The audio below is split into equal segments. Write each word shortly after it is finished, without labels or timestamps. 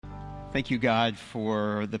Thank you, God,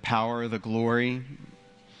 for the power, the glory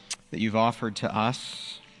that you've offered to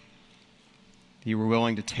us. You were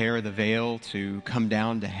willing to tear the veil, to come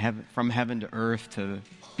down to heaven, from heaven to earth, to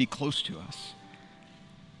be close to us.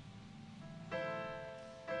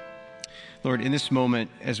 Lord, in this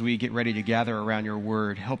moment, as we get ready to gather around your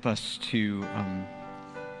word, help us to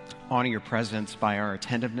honor your presence by our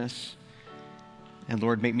attentiveness. And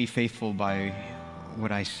Lord, make me faithful by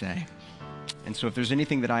what I say. And so if there's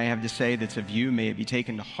anything that I have to say that's of you, may it be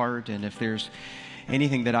taken to heart. And if there's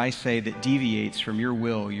anything that I say that deviates from your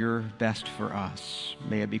will, your best for us,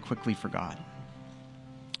 may it be quickly forgotten.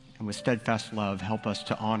 And with steadfast love, help us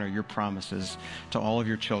to honor your promises to all of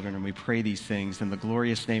your children. And we pray these things in the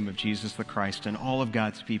glorious name of Jesus the Christ. And all of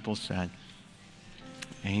God's people said,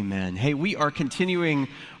 amen. Hey, we are continuing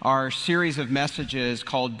our series of messages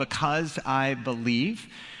called Because I Believe.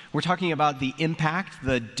 We're talking about the impact,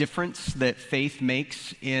 the difference that faith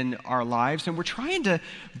makes in our lives. And we're trying to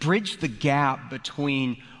bridge the gap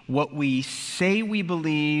between what we say we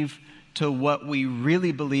believe to what we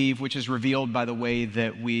really believe, which is revealed by the way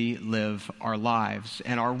that we live our lives.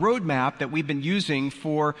 And our roadmap that we've been using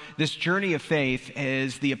for this journey of faith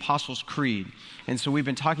is the Apostles' Creed. And so we've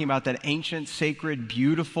been talking about that ancient, sacred,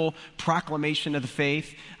 beautiful proclamation of the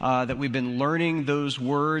faith, that we've been learning those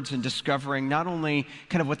words and discovering not only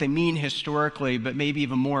kind of what they mean historically, but maybe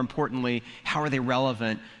even more importantly, how are they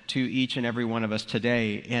relevant to each and every one of us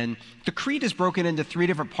today. And the creed is broken into three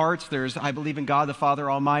different parts. There's, I believe in God the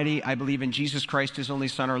Father Almighty. I believe in Jesus Christ, his only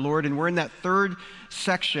Son, our Lord. And we're in that third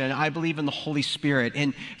section, I believe in the Holy Spirit.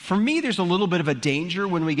 And for me, there's a little bit of a danger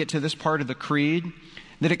when we get to this part of the creed,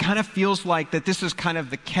 that it kind of feels like that this is kind of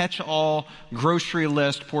the catch-all grocery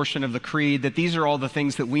list portion of the creed, that these are all the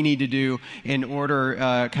things that we need to do in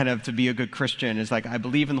order kind of to be a good Christian. It's like, I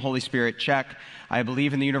believe in the Holy Spirit, check. I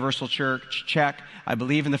believe in the universal church, check. I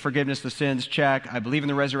believe in the forgiveness of sins, check. I believe in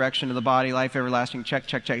the resurrection of the body, life everlasting, check,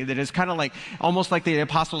 check, check. That is kind of like, almost like the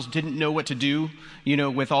apostles didn't know what to do,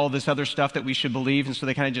 with all this other stuff that we should believe, and so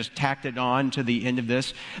they kind of just tacked it on to the end of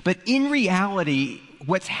this. But in reality,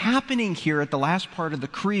 what's happening here at the last part of the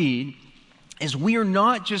creed is we are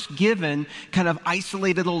not just given kind of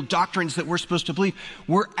isolated little doctrines that we're supposed to believe.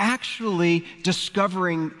 We're actually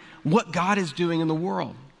discovering what God is doing in the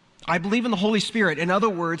world. I believe in the Holy Spirit. In other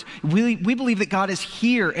words, we believe that God is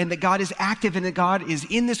here and that God is active and that God is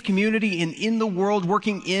in this community and in the world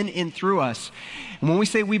working in and through us. And when we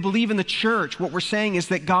say we believe in the church, what we're saying is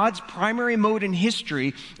that God's primary mode in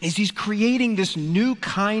history is he's creating this new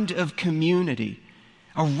kind of community,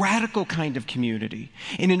 a radical kind of community.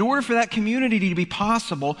 And in order for that community to be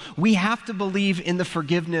possible, we have to believe in the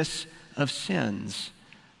forgiveness of sins,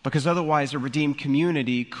 because otherwise a redeemed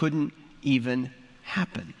community couldn't even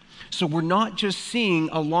happen. So we're not just seeing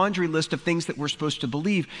a laundry list of things that we're supposed to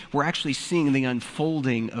believe. We're actually seeing the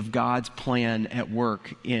unfolding of God's plan at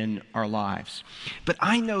work in our lives. But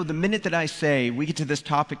I know the minute that I say, we get to this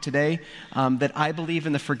topic today, that I believe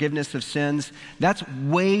in the forgiveness of sins, that's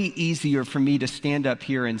way easier for me to stand up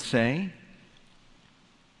here and say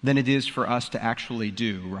than it is for us to actually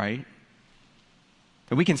do, right?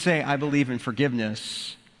 And we can say, I believe in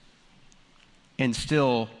forgiveness, and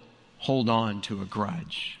still hold on to a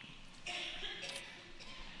grudge.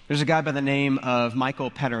 There's a guy by the name of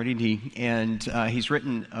Michael Panerini, and he's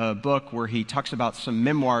written a book where he talks about some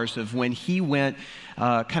memoirs of when he went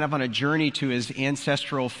kind of on a journey to his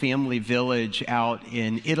ancestral family village out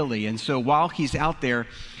in Italy. And so while he's out there,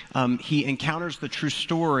 he encounters the true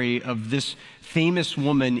story of this famous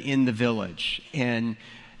woman in the village. And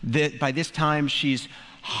by this time, she's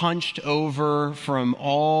hunched over from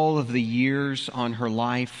all of the years on her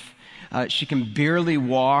life. She can barely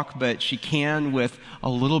walk, but she can with a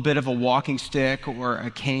little bit of a walking stick or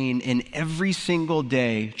a cane. And every single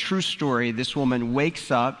day, true story, this woman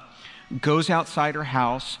wakes up, goes outside her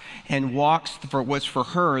house, and walks for what's for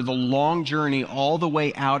her the long journey all the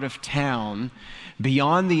way out of town,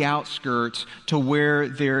 beyond the outskirts to where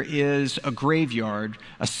there is a graveyard,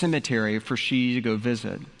 a cemetery for she to go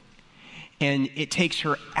visit. And it takes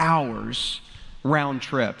her hours round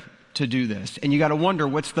trip to do this. And you got to wonder,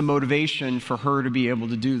 what's the motivation for her to be able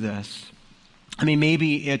to do this? I mean,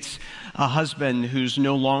 maybe it's a husband who's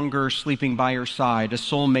no longer sleeping by her side, a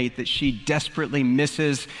soulmate that she desperately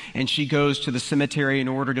misses, and she goes to the cemetery in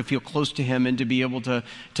order to feel close to him and to be able to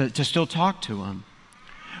still talk to him.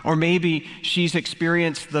 Or maybe she's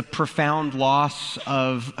experienced the profound loss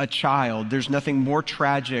of a child. There's nothing more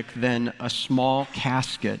tragic than a small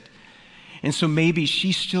casket. And so maybe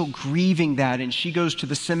she's still grieving that, and she goes to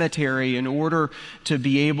the cemetery in order to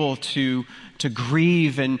be able to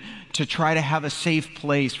grieve and to try to have a safe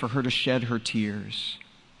place for her to shed her tears.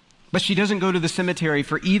 But she doesn't go to the cemetery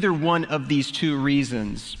for either one of these two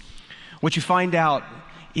reasons. What you find out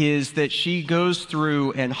is that she goes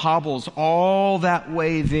through and hobbles all that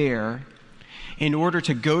way there in order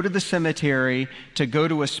to go to the cemetery, to go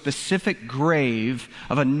to a specific grave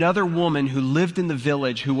of another woman who lived in the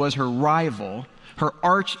village, who was her rival, her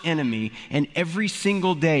arch enemy, and every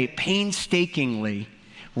single day, painstakingly,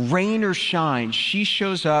 rain or shine, she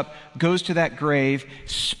shows up, goes to that grave,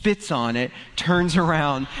 spits on it, turns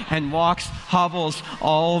around, and hobbles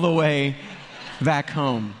all the way back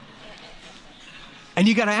home. And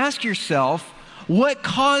you got to ask yourself, what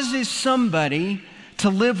causes somebody to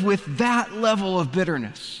live with that level of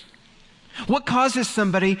bitterness? What causes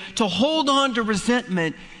somebody to hold on to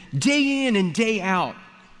resentment day in and day out?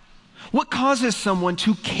 What causes someone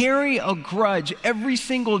to carry a grudge every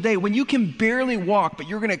single day when you can barely walk, but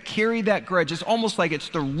you're going to carry that grudge? It's almost like it's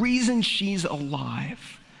the reason she's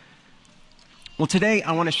alive. Well, today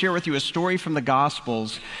I want to share with you a story from the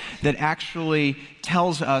Gospels that actually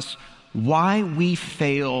tells us why we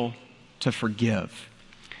fail to forgive.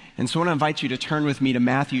 And so I want to invite you to turn with me to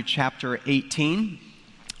Matthew chapter 18.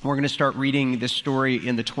 We're going to start reading this story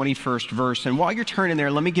in the 21st verse. And while you're turning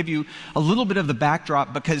there, let me give you a little bit of the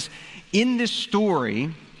backdrop, because in this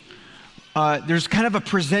story, there's kind of a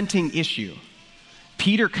presenting issue.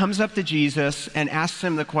 Peter comes up to Jesus and asks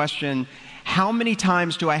him the question, how many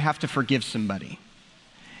times do I have to forgive somebody?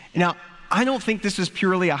 Now, I don't think this is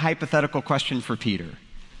purely a hypothetical question for Peter.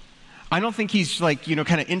 I don't think he's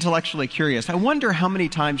kind of intellectually curious. I wonder how many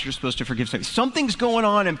times you're supposed to forgive somebody. Something's going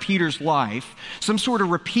on in Peter's life, some sort of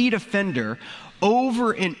repeat offender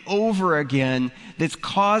over and over again that's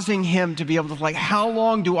causing him to be able to how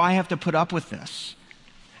long do I have to put up with this?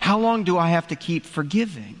 How long do I have to keep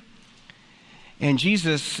forgiving? And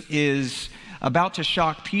Jesus is about to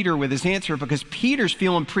shock Peter with his answer, because Peter's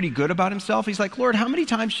feeling pretty good about himself. He's like, Lord, how many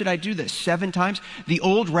times should I do this? 7 times? The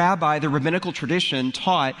old rabbi, the rabbinical tradition,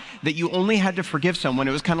 taught that you only had to forgive someone.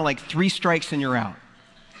 It was kind of like 3 strikes and you're out.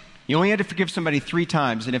 You only had to forgive somebody 3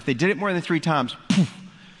 times. And if they did it more than 3 times, poof,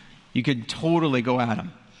 you could totally go at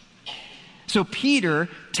them. So Peter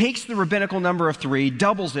takes the rabbinical number of 3,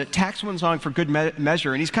 doubles it, tacks one's on for good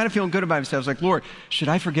measure, and he's kind of feeling good about himself. He's like, Lord, should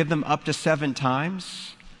I forgive them up to 7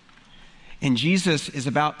 times? And Jesus is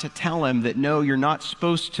about to tell him that, no, you're not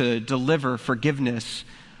supposed to deliver forgiveness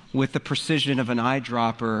with the precision of an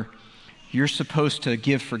eyedropper. You're supposed to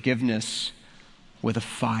give forgiveness with a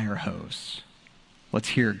fire hose. Let's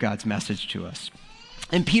hear God's message to us.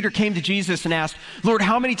 And Peter came to Jesus and asked, Lord,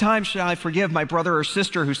 how many times should I forgive my brother or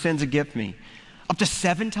sister who sins against me? Up to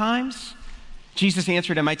 7 times? Jesus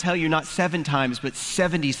answered him, I tell you, not 7 times, but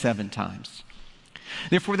 77 times.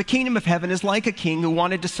 Therefore, the kingdom of heaven is like a king who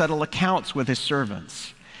wanted to settle accounts with his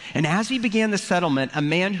servants. And as he began the settlement, a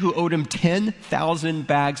man who owed him 10,000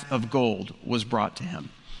 bags of gold was brought to him.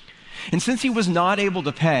 And since he was not able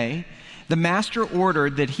to pay, the master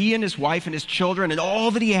ordered that he and his wife and his children and all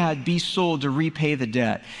that he had be sold to repay the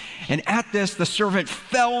debt. And at this, the servant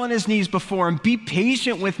fell on his knees before him. Be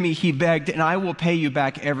patient with me, he begged, and I will pay you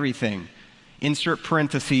back everything. Insert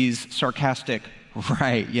parentheses, sarcastic,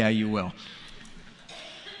 right, yeah, you will.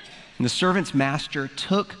 And the servant's master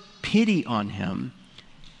took pity on him,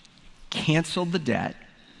 canceled the debt,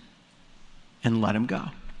 and let him go.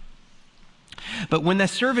 But when the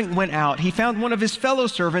servant went out, he found one of his fellow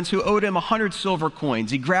servants who owed him 100 silver coins.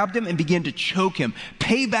 He grabbed him and began to choke him.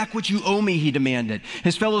 Pay back what you owe me, he demanded.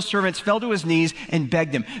 His fellow servants fell to his knees and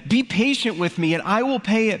begged him, be patient with me and I will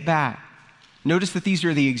pay it back. Notice that these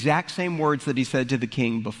are the exact same words that he said to the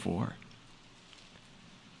king before.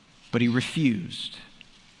 But he refused.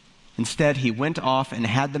 Instead, he went off and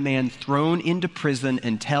had the man thrown into prison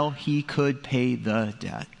until he could pay the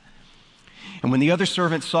debt. And when the other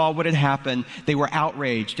servants saw what had happened, they were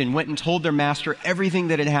outraged and went and told their master everything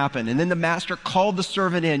that had happened. And then the master called the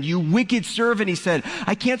servant in. You wicked servant, he said,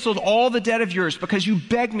 I canceled all the debt of yours because you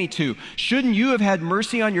begged me to. Shouldn't you have had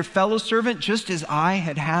mercy on your fellow servant just as I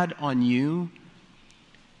had had on you?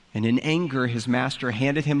 And in anger, his master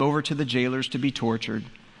handed him over to the jailers to be tortured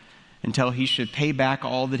until he should pay back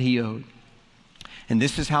all that he owed. And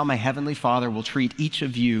this is how my heavenly Father will treat each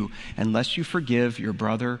of you unless you forgive your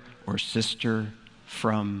brother or sister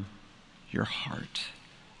from your heart.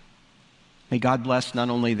 May God bless not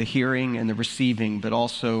only the hearing and the receiving, but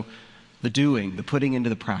also the doing, the putting into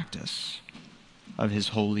the practice of his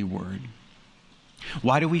holy word.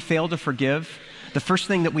 Why do we fail to forgive? The first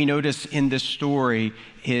thing that we notice in this story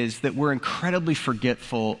is that we're incredibly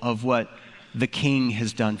forgetful of what the king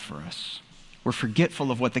has done for us. We're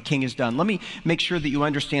forgetful of what the king has done. Let me make sure that you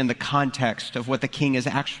understand the context of what the king has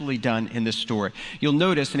actually done in this story. You'll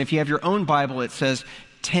notice, and if you have your own Bible, it says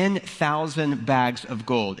 10,000 bags of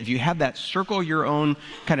gold. If you have that, circle your own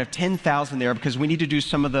kind of 10,000 there, because we need to do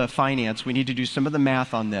some of the finance. We need to do some of the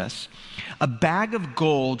math on this. A bag of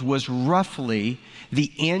gold was roughly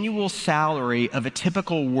the annual salary of a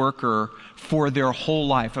typical worker for their whole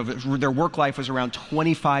life. Their work life was around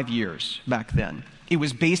 25 years back then. It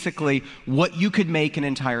was basically what you could make an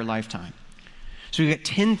entire lifetime. So you get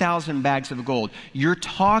 10,000 bags of gold. You're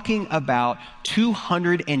talking about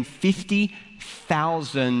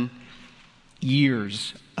 250,000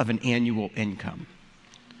 years of an annual income.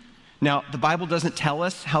 Now, the Bible doesn't tell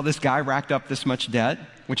us how this guy racked up this much debt,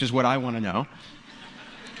 which is what I want to know.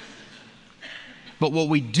 But what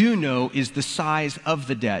we do know is the size of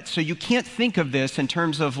the debt. So you can't think of this in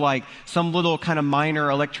terms of like some little kind of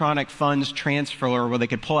minor electronic funds transfer where they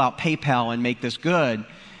could pull out PayPal and make this good.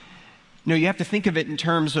 No, you have to think of it in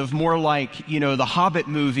terms of more like, the Hobbit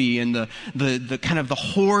movie and the kind of the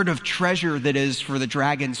hoard of treasure that is for the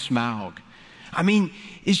dragon Smaug. I mean,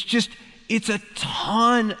 it's a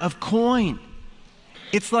ton of coin.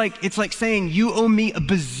 It's like saying you owe me $1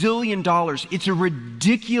 bazillion. It's a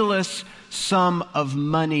ridiculous sum of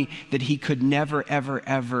money that he could never, ever,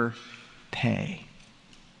 ever pay.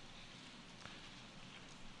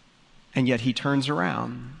 And yet he turns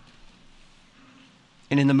around.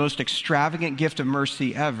 And in the most extravagant gift of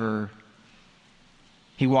mercy ever,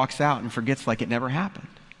 he walks out and forgets like it never happened.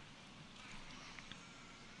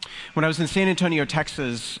 When I was in San Antonio,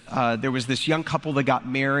 Texas, there was this young couple that got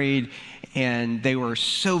married, and they were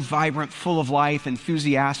so vibrant, full of life,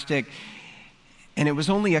 enthusiastic. And it was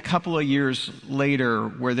only a couple of years later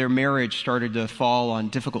where their marriage started to fall on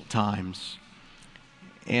difficult times.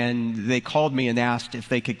 And they called me and asked if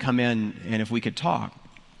they could come in and if we could talk.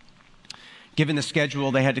 Given the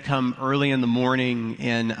schedule, they had to come early in the morning,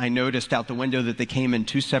 and I noticed out the window that they came in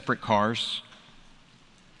 2 separate cars.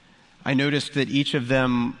 I noticed that each of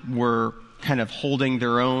them were kind of holding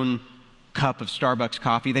their own cup of Starbucks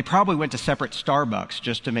coffee. They probably went to separate Starbucks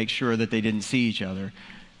just to make sure that they didn't see each other.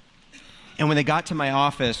 And when they got to my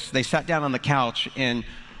office, they sat down on the couch, and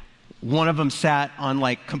one of them sat on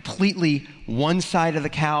like completely one side of the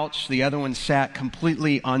couch. The other one sat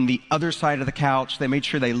completely on the other side of the couch. They made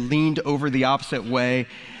sure they leaned over the opposite way.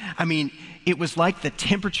 I mean, it was like the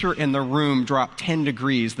temperature in the room dropped 10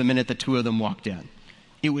 degrees the minute the two of them walked in.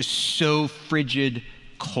 It was so frigid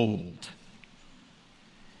cold.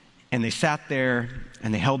 And they sat there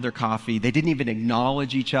and they held their coffee. They didn't even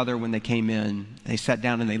acknowledge each other when they came in. They sat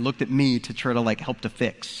down and they looked at me to try to help to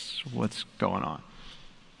fix what's going on.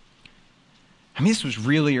 I mean, this was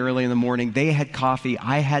really early in the morning. They had coffee.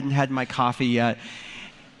 I hadn't had my coffee yet.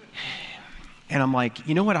 And I'm like,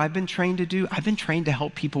 you know what I've been trained to do? I've been trained to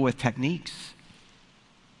help people with techniques.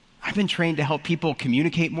 I've been trained to help people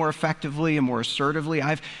communicate more effectively and more assertively.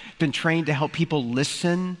 I've been trained to help people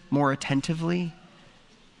listen more attentively.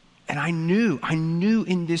 And I knew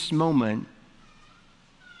in this moment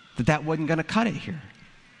that wasn't going to cut it here.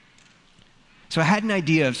 So I had an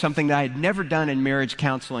idea of something that I had never done in marriage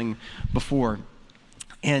counseling before.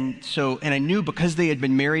 And I knew because they had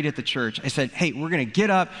been married at the church, I said, hey, we're going to get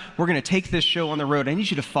up. We're going to take this show on the road. I need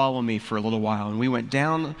you to follow me for a little while. And we went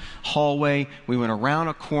down the hallway. We went around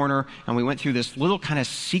a corner, and we went through this little kind of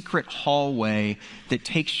secret hallway that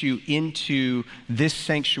takes you into this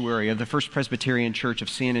sanctuary of the First Presbyterian Church of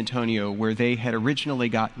San Antonio, where they had originally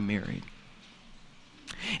gotten married.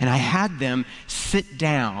 And I had them sit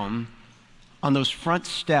down on those front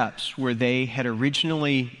steps where they had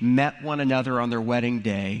originally met one another on their wedding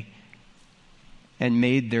day and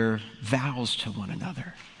made their vows to one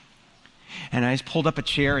another. And I just pulled up a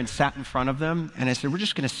chair and sat in front of them, and I said, we're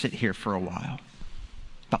just going to sit here for a while.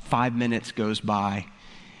 About 5 minutes goes by,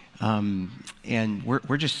 and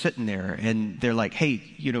we're just sitting there, and they're like, hey,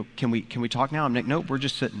 can we talk now? I'm like, nope, we're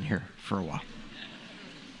just sitting here for a while.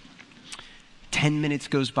 10 minutes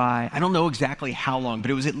goes by. I don't know exactly how long,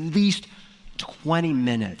 but it was at least 20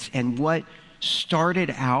 minutes. And what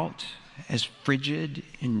started out as frigid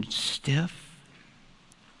and stiff,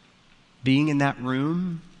 being in that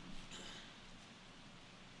room,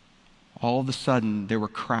 all of a sudden there were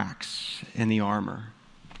cracks in the armor.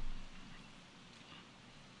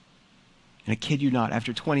 And I kid you not,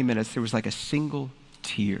 after 20 minutes, there was like a single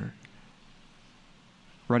tear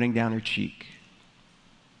running down her cheek.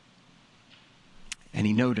 And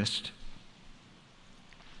he noticed.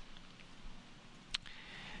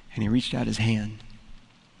 And he reached out his hand.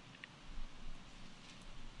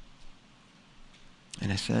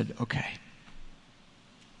 And I said, okay,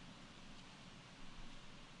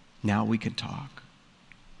 now we can talk.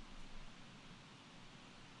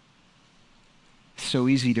 So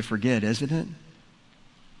easy to forget, isn't it?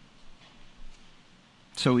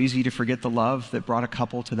 So easy to forget the love that brought a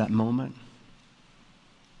couple to that moment.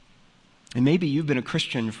 And maybe you've been a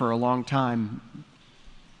Christian for a long time,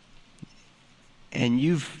 and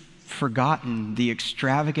you've forgotten the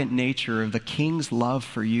extravagant nature of the King's love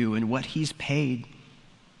for you and what he's paid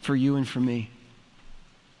for you and for me.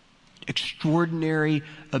 Extraordinary,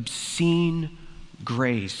 obscene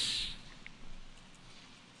grace.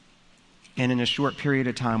 And in a short period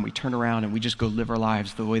of time, we turn around and we just go live our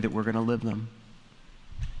lives the way that we're going to live them.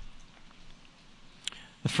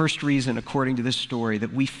 The first reason, according to this story,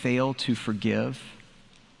 that we fail to forgive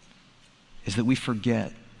is that we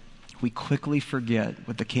forget. We quickly forget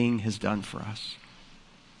what the King has done for us.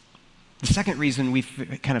 The second reason we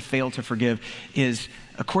kind of fail to forgive is,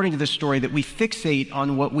 according to this story, that we fixate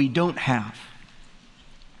on what we don't have.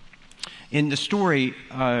 In the story,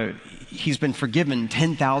 he's been forgiven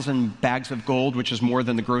 10,000 bags of gold, which is more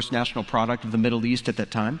than the gross national product of the Middle East at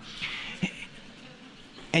that time.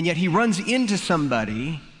 And yet he runs into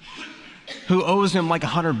somebody who owes him like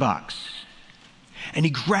 $100. And he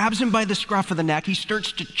grabs him by the scruff of the neck. He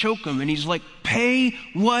starts to choke him. And he's like, "Pay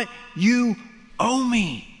what you owe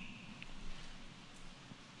me."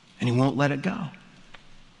 And he won't let it go.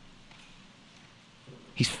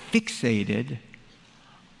 He's fixated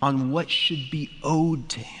on what should be owed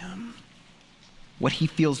to him, what he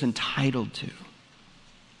feels entitled to.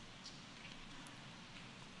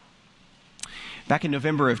 Back in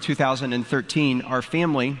November of 2013, our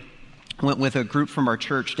family went with a group from our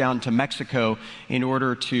church down to Mexico in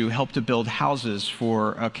order to help to build houses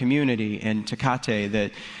for a community in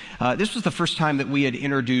Tecate. This was the first time that we had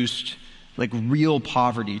introduced like real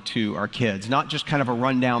poverty to our kids, not just kind of a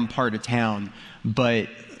rundown part of town, but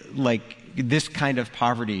like this kind of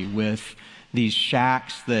poverty with these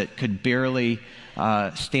shacks that could barely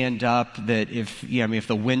stand up, that if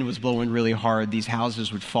the wind was blowing really hard, these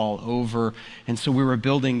houses would fall over. And so we were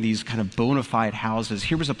building these kind of bona fide houses.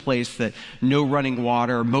 Here was a place that no running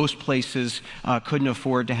water. Most places couldn't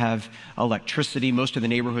afford to have electricity. Most of the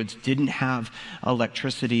neighborhoods didn't have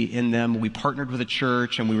electricity in them. We partnered with a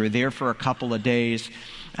church, and we were there for a couple of days.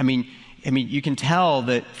 I mean, you can tell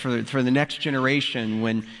that for the next generation,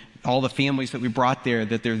 when all the families that we brought there,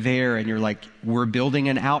 that they're there, and you're like, we're building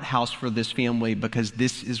an outhouse for this family because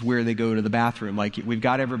this is where they go to the bathroom. Like, we've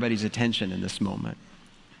got everybody's attention in this moment.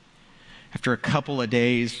 After a couple of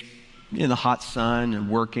days in the hot sun and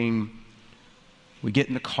working, we get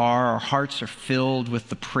in the car, our hearts are filled with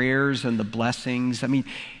the prayers and the blessings. I mean,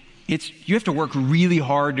 you have to work really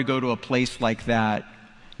hard to go to a place like that,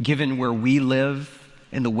 given where we live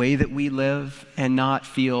and the way that we live, and not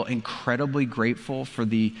feel incredibly grateful for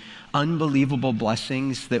the unbelievable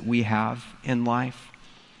blessings that we have in life.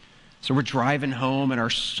 So we're driving home, and our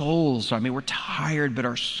souls, we're tired, but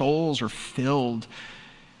our souls are filled.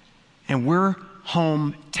 And we're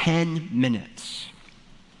home 10 minutes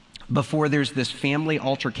before there's this family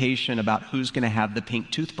altercation about who's going to have the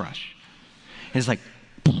pink toothbrush. And it's like,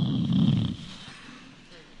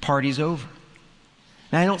 party's over.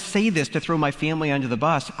 Now, I don't say this to throw my family under the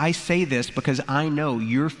bus. I say this because I know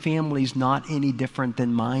your family's not any different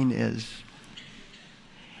than mine is.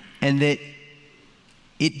 And that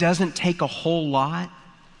it doesn't take a whole lot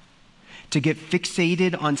to get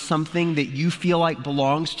fixated on something that you feel like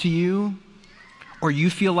belongs to you, or you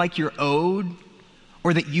feel like you're owed,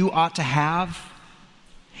 or that you ought to have.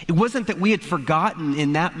 It wasn't that we had forgotten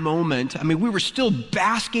in that moment. We were still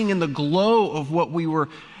basking in the glow of what we were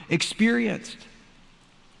experienced.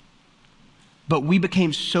 But we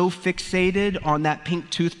became so fixated on that pink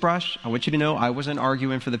toothbrush. I want you to know I wasn't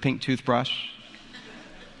arguing for the pink toothbrush.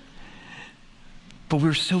 But we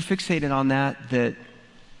were so fixated on that the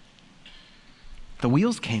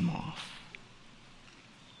wheels came off.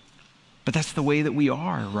 But that's the way that we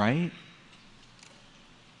are, right?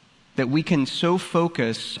 That we can so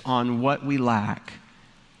focus on what we lack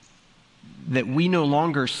that we no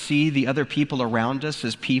longer see the other people around us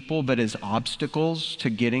as people, but as obstacles to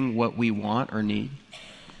getting what we want or need.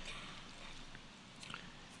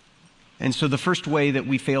 And so the first way that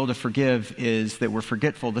we fail to forgive is that we're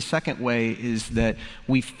forgetful. The second way is that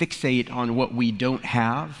we fixate on what we don't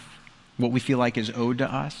have, what we feel like is owed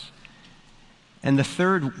to us. And the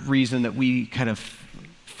third reason that we kind of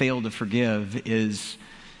fail to forgive is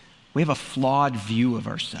we have a flawed view of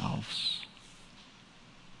ourselves.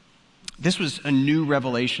 This was a new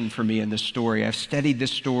revelation for me in this story. I've studied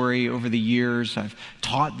this story over the years. I've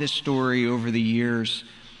taught this story over the years.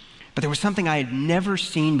 But there was something I had never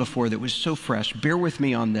seen before that was so fresh. Bear with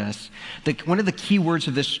me on this. One of the key words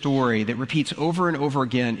of this story that repeats over and over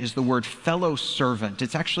again is the word fellow servant.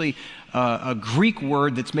 It's actually a Greek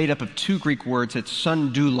word that's made up of two Greek words. It's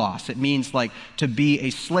sundoulos. It means like to be a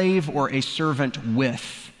slave or a servant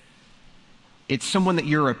with. It's someone that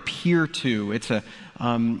you're a peer to.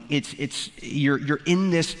 You're in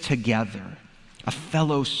this together, a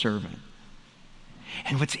fellow servant.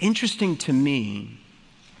 And what's interesting to me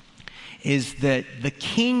is that the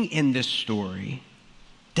king in this story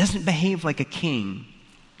doesn't behave like a king.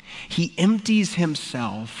 He empties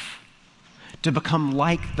himself to become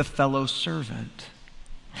like the fellow servant.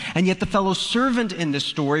 And yet the fellow servant in this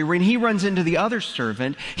story, when he runs into the other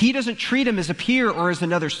servant, he doesn't treat him as a peer or as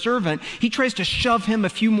another servant. He tries to shove him a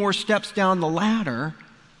few more steps down the ladder,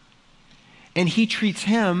 and he treats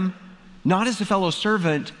him not as a fellow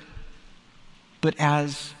servant, but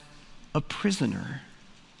as a prisoner.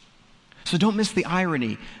 So don't miss the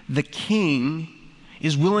irony. The king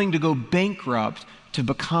is willing to go bankrupt to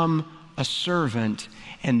become a servant,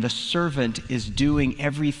 and the servant is doing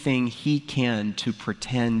everything he can to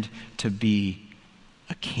pretend to be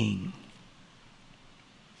a king.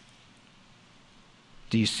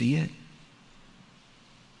 Do you see it?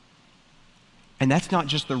 And that's not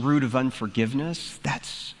just the root of unforgiveness,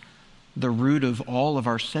 that's the root of all of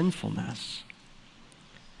our sinfulness.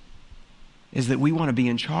 Is that we want to be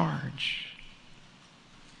in charge.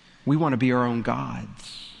 We want to be our own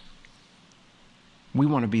gods. We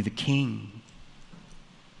want to be the king.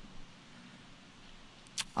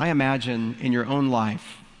 I imagine in your own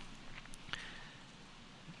life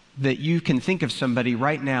that you can think of somebody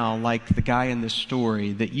right now like the guy in this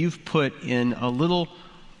story that you've put in a little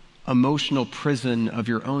emotional prison of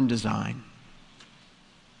your own design.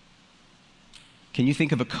 Can you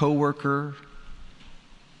think of a coworker?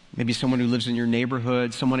 Maybe someone who lives in your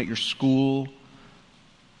neighborhood, someone at your school,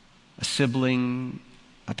 a sibling,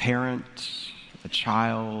 a parent, a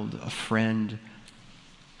child, a friend.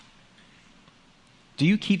 Do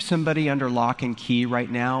you keep somebody under lock and key right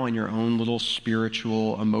now in your own little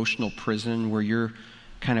spiritual, emotional prison where you're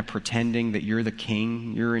kind of pretending that you're the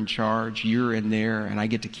king, you're in charge, you're in there, and I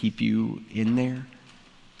get to keep you in there?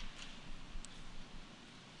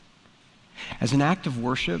 As an act of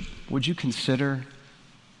worship, would you consider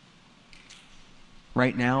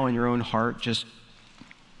right now in your own heart just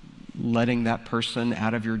letting that person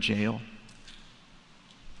out of your jail?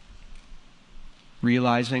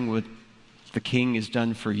 Realizing what the king has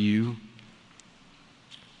done for you,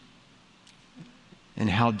 and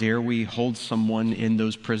how dare we hold someone in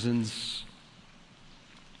those prisons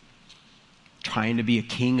trying to be a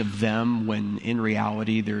king of them when in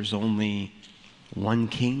reality there's only one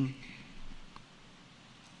king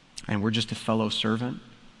and we're just a fellow servant?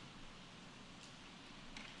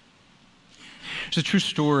 It's a true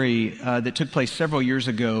story that took place several years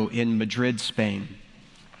ago in Madrid, Spain.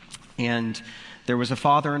 And there was a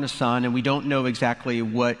father and a son, and we don't know exactly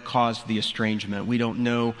what caused the estrangement. We don't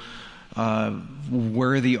know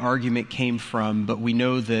where the argument came from, but we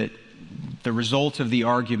know that the result of the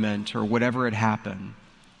argument, or whatever had happened,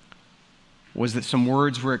 was that some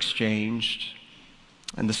words were exchanged,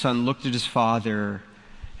 and the son looked at his father,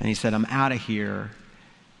 and he said, "I'm out of here."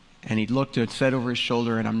 And he looked and said over his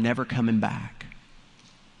shoulder, "And I'm never coming back."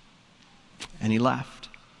 And he left.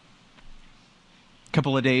 A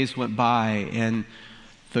couple of days went by, and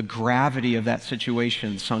the gravity of that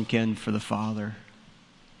situation sunk in for the father.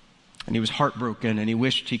 And he was heartbroken, and he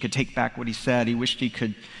wished he could take back what he said. He wished he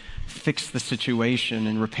could fix the situation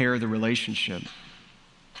and repair the relationship.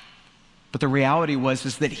 But the reality was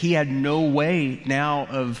that he had no way now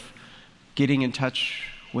of getting in touch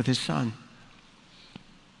with his son.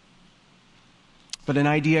 But an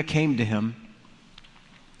idea came to him.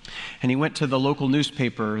 And he went to the local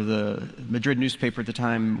newspaper. The Madrid newspaper at the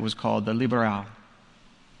time was called the Liberal.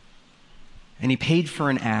 And he paid for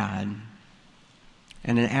an ad.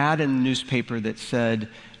 And an ad in the newspaper that said,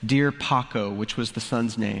 "Dear Paco," which was the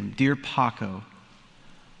son's name. "Dear Paco,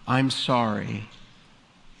 I'm sorry.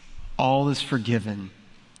 All is forgiven.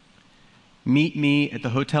 Meet me at the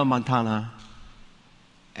Hotel Montana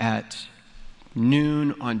at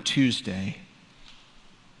noon on Tuesday.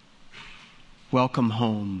 Welcome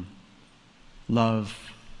home. Love,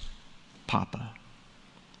 Papa."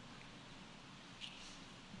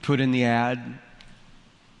 Put in the ad,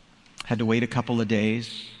 had to wait a couple of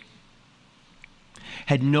days,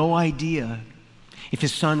 had no idea if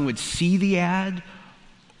his son would see the ad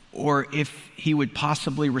or if he would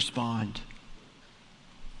possibly respond.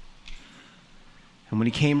 And when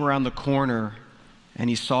he came around the corner and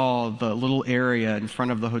he saw the little area in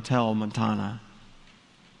front of the Hotel Montana,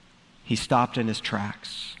 he stopped in his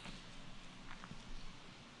tracks.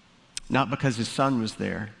 Not because his son was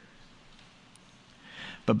there,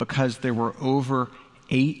 but because there were over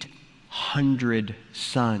 800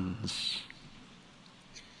 sons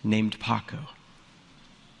named Paco.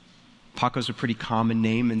 Paco's a pretty common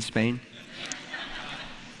name in Spain.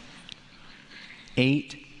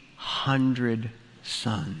 800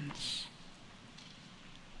 sons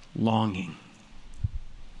longing,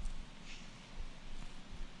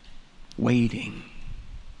 waiting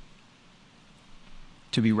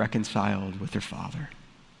to be reconciled with their father.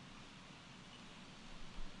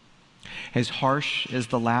 As harsh as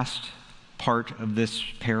the last part of this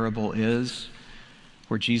parable is,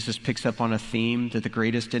 where Jesus picks up on a theme that the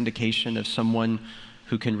greatest indication of someone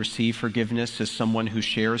who can receive forgiveness is someone who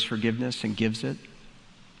shares forgiveness and gives it.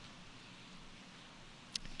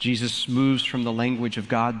 Jesus moves from the language of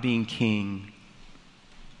God being king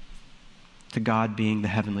to God being the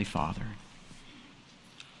heavenly Father.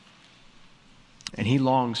 And he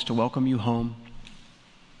longs to welcome you home.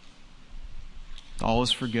 All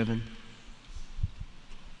is forgiven.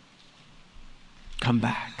 Come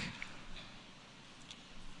back.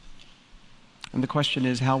 And the question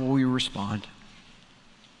is, how will we respond?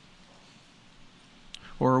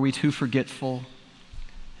 Or are we too forgetful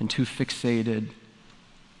and too fixated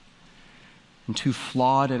and too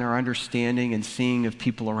flawed in our understanding and seeing of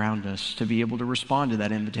people around us to be able to respond to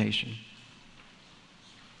that invitation?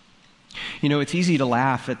 You know, it's easy to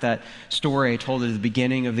laugh at that story I told at the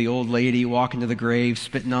beginning of the old lady walking to the grave,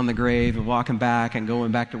 spitting on the grave and walking back and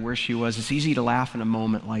going back to where she was. It's easy to laugh in a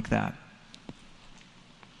moment like that.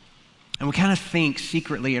 And we kind of think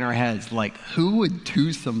secretly in our heads, like, who would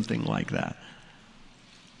do something like that?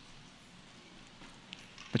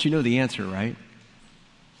 But you know the answer, right?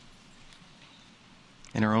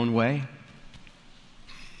 In our own way.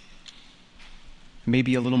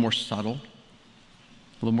 Maybe a little more subtle,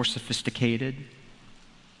 a little more sophisticated.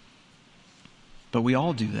 But we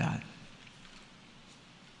all do that.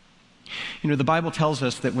 You know, the Bible tells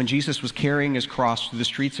us that when Jesus was carrying his cross through the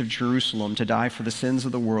streets of Jerusalem to die for the sins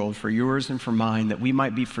of the world, for yours and for mine, that we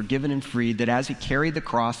might be forgiven and freed, that as he carried the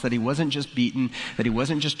cross, that he wasn't just beaten, that he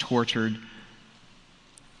wasn't just tortured,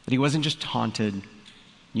 that he wasn't just taunted.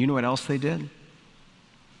 You know what else they did?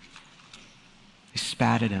 They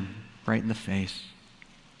spat at him right in the face.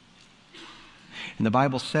 And the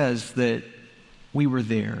Bible says that we were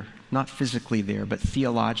there, not physically there, but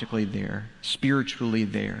theologically there, spiritually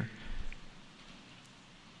there.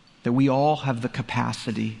 That we all have the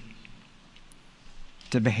capacity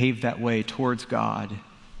to behave that way towards God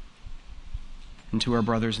and to our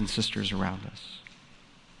brothers and sisters around us.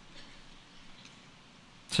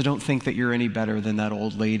 So don't think that you're any better than that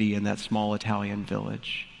old lady in that small Italian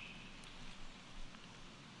village.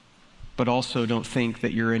 But also don't think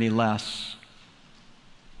that you're any less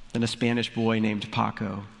than a Spanish boy named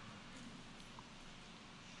Paco,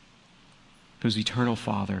 whose eternal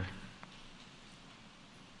Father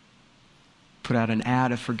put out an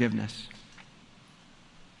ad of forgiveness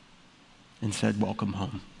and said, welcome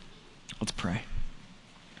home. Let's pray.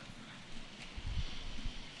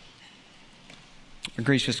 Our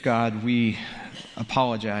gracious God, we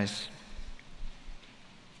apologize.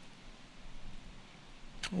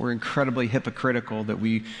 We're incredibly hypocritical that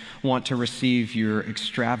we want to receive your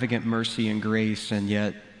extravagant mercy and grace, and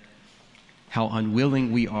yet how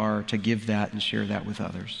unwilling we are to give that and share that with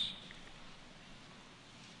others.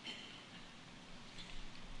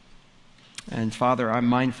 And Father, I'm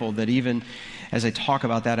mindful that even as I talk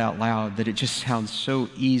about that out loud, that it just sounds so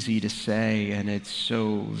easy to say and it's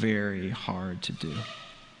so very hard to do.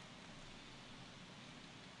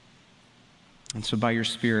 And so by your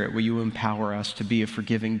Spirit, will you empower us to be a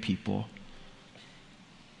forgiving people?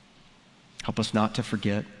 Help us not to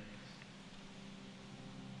forget.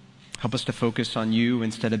 Help us to focus on you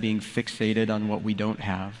instead of being fixated on what we don't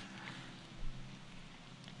have.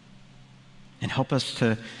 And help us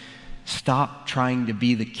to stop trying to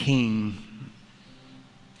be the king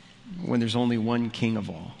when there's only one king of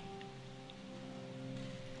all.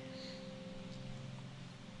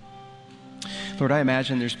 Lord, I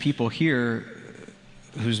imagine there's people here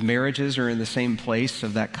whose marriages are in the same place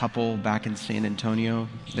of that couple back in San Antonio.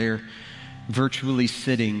 They're virtually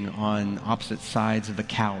sitting on opposite sides of the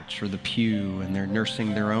couch or the pew, and they're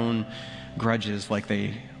nursing their own grudges like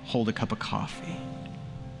they hold a cup of coffee.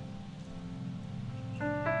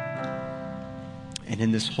 And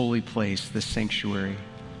in this holy place, this sanctuary,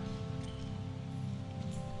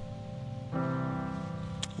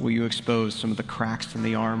 will you expose some of the cracks in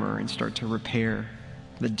the armor and start to repair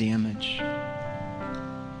the damage?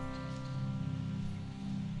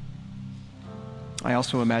 I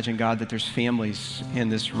also imagine, God, that there's families in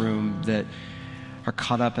this room that are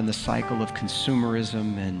caught up in the cycle of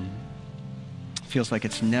consumerism and feels like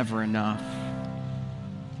it's never enough.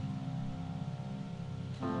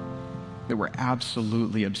 That we're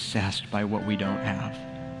absolutely obsessed by what we don't have,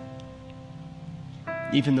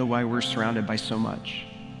 even though we're surrounded by so much.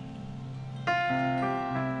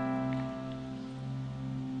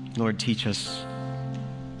 Lord, teach us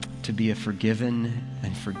to be a forgiven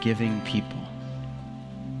and forgiving people,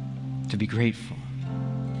 to be grateful,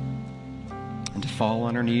 and to fall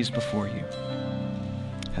on our knees before you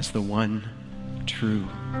as the one true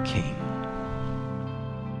King.